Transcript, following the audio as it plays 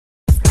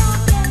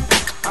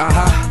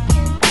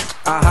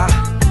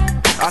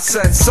I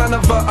said son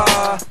of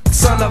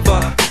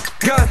a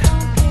gun.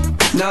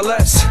 Now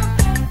let's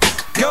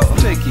go.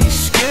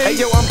 Hey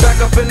yo, I'm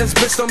back up in this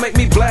bitch, don't make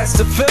me blast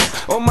the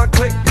fifth on my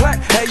click clack.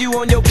 Hey, you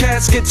on your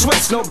casket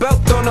twist, no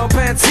belt on no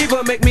pants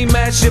either, make me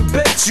mash your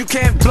bitch. You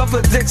can't bluff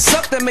a dick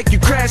suck that make you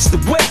crash the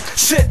whip.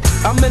 Shit,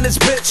 I'm in this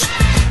bitch,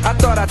 I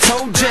thought I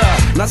told ya.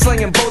 Not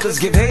slinging boulders,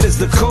 give haters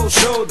the cold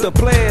shoulder.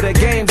 Player, the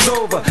game's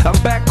over. I'm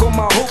back on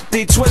my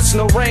hoopty twist,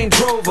 no Range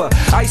Rover.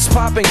 Ice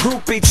popping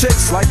groupie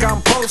chicks like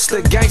I'm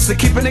poster. Gangster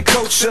keeping it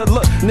kosher.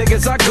 Look,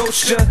 niggas, I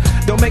ghost ya.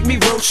 Don't make me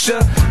roast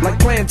ya. Like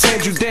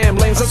plantains, you damn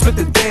lames. I spit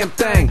the damn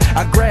thing.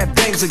 I grab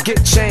things and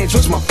get changed.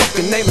 What's my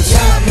fucking name? Is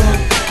Diablo,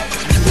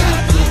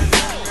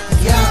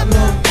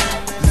 Diablo,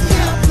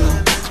 Diablo,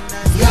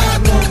 Diablo,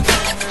 Diablo,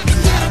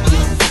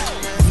 Diablo,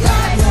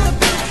 Diablo,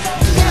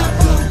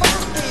 Diablo.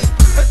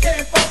 Let's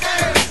get funky,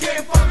 let's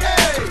get funky,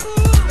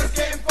 let's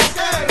get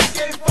funky, let's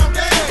get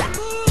funky,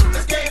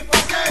 let's get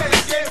funky,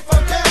 let's get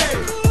funky.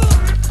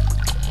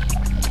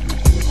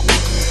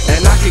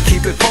 And I can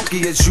keep it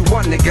funky as you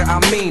want, nigga, I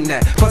mean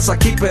that. Plus I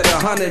keep it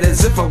 100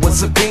 as if I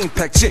was a bean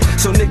pack. Shit,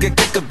 so nigga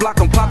get the block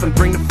on pop and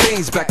bring the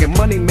fiends back. And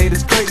money made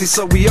us crazy,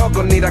 so we all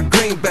gon' need our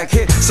greenback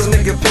here. So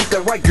nigga pick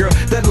that white girl,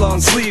 that long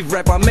sleeve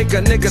rap. I make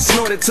a nigga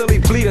snort it till he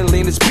bleed and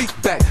lean his beak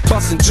back.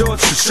 Boston George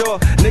for sure,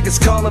 niggas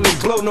calling me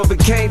blow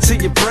Novocaine to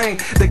your brain.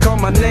 They call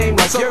my name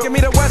like, yo, give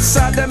me the west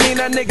side, that mean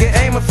that nigga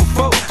aiming for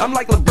foe. I'm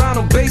like LeBron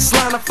on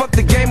baseline, I fuck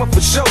the game up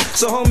for show.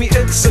 So homie,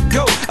 it's a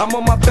go, I'm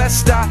on my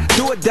best die,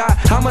 do or die,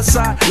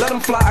 homicide, let them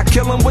fly, I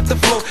kill them with the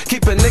flow.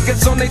 Keeping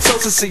niggas on they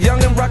toes, it's a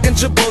young and rockin'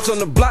 jabos on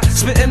the block,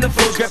 spitting the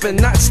flow, grabbing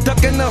knots,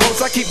 stuck in the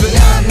holes, I keep it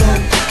Diablo,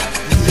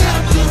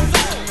 Diablo,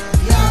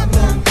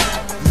 Diablo,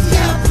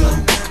 Diablo,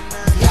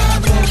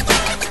 Diablo,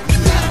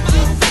 Diablo,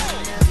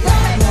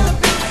 Diablo,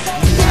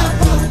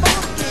 Diablo.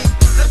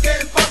 Let's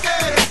get funky,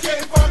 let's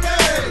get funky,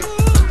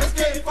 let's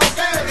get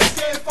funky, let's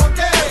get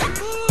funky,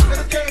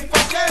 let's get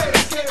funky,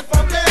 let's get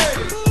funky.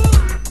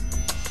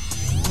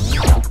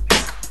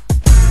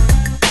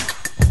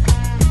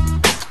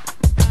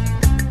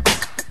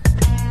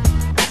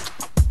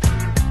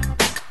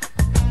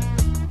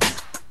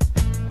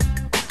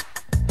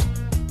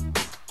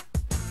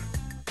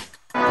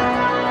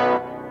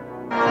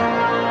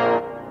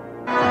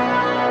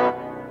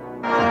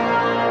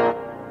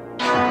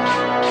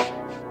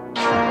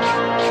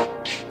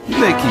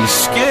 Nicky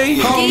Ski,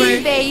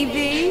 homie.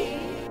 Baby.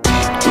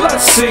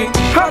 Let's see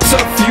how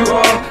tough you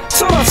are.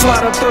 So I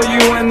slide up, throw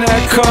you in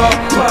that car.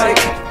 Like,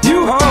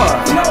 you hard,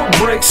 no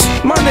brakes.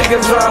 My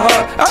niggas ride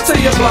hard. I tell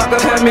your block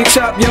up, have me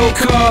chop your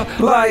car.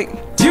 Like,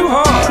 you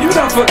hard, you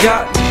done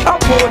forgot. I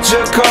pulled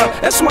your car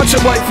and smudge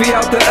your wifey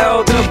out the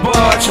elder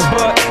barge.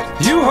 But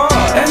you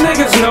hard, and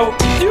niggas know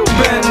you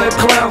been the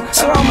clown.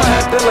 So I'ma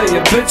have to lay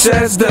your bitch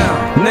ass down,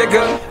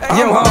 nigga.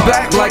 I'm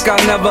back like I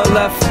never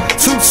left.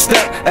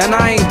 Two-step, and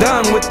I ain't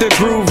done with the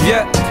groove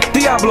yet.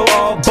 Diablo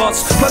all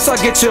bust, plus I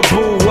get your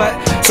boo wet.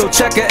 So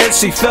check her if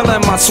she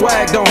feelin' my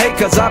swag. Don't hate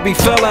cause I be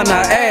feelin'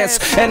 her ass.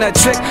 And a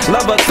chick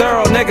love a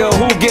thorough nigga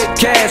who get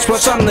cash.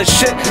 Plus I'm the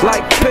shit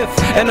like Piff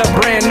and a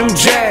brand new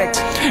Jag.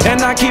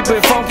 And I keep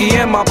it funky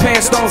and my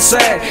pants don't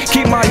sag.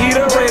 Keep my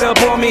heater right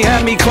up on me,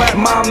 have me clap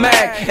my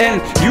mag.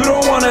 And you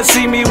don't wanna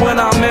see me when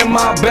I'm in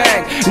my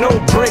bag. No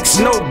breaks,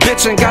 no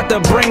bitchin', got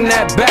to bring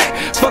that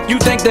back. Fuck you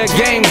think the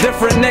game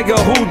different, nigga,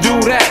 who do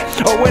that?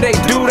 Or where they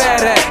do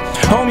that at?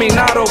 Homie,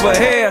 not over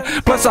here.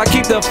 Plus I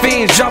keep the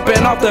fiends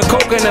jumping off the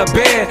coke and the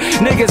beer.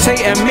 Niggas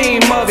hating me,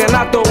 mugging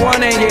out the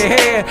one in your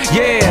hair.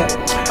 Yeah,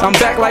 I'm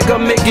back like a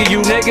Mickey,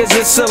 you niggas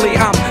is silly.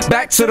 I'm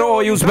back to the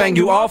oils, bang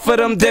you off of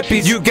them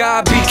dippies. You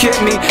gotta be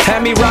kidding me,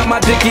 had me rock my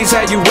dickies,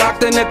 had you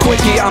rocked in the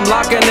quickie. I'm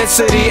locking the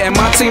city and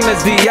my team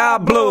is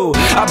Diablo.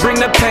 I bring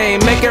the pain,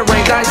 make it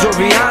rain, dice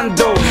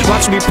Joviando.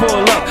 Watch me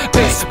pull up,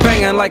 bass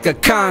banging like a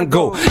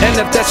Congo. And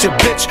if that's your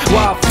bitch,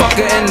 well I fuck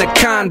her in the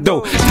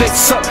condo. Dick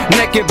suck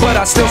naked, but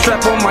I still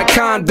strap on my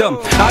condom.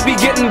 I be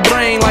getting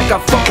brain like I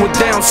fuck with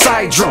down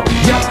syndrome.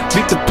 Yup,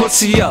 beat the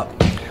pussy up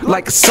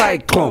like a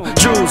cyclone.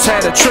 Jules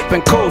had a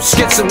trippin' cold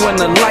skitsin' when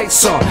the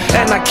lights on.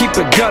 And I keep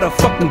it gutter,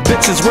 fucking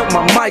bitches with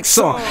my mics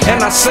on.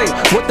 And I say,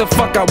 what the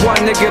fuck I want,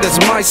 nigga, this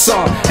my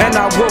song. And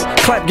I will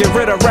clap, get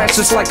rid of rats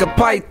just like a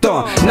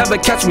python. Never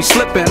catch me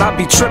slippin', I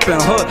be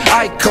trippin', hood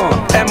icon.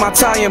 And my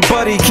Italian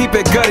buddy, keep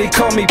it gutty,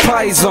 call me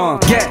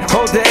Pison. Yeah,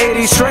 hold the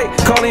 80 straight,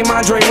 call him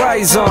Andre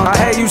Rison. I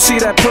had you see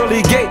that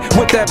pearly gate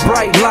with that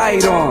bright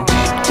light on.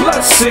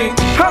 Let's see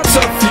how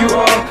tough you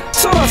are.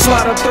 So I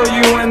slide up, throw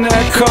you in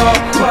that car.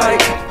 Like,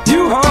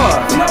 you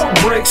hard, no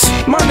brakes.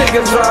 My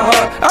niggas ride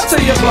hard. I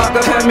tell your block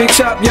up, have me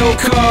chop your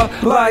car.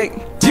 Like,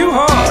 you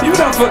hard, you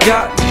done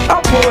forgot. I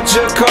pulled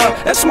your car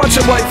and smudge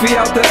your wifey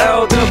out the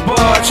elder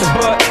barge.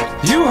 But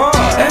you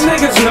hard, and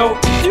niggas know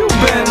you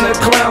been the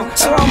clown.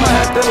 So I'ma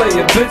have to lay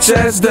your bitch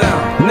ass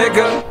down,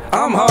 nigga.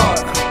 I'm hard.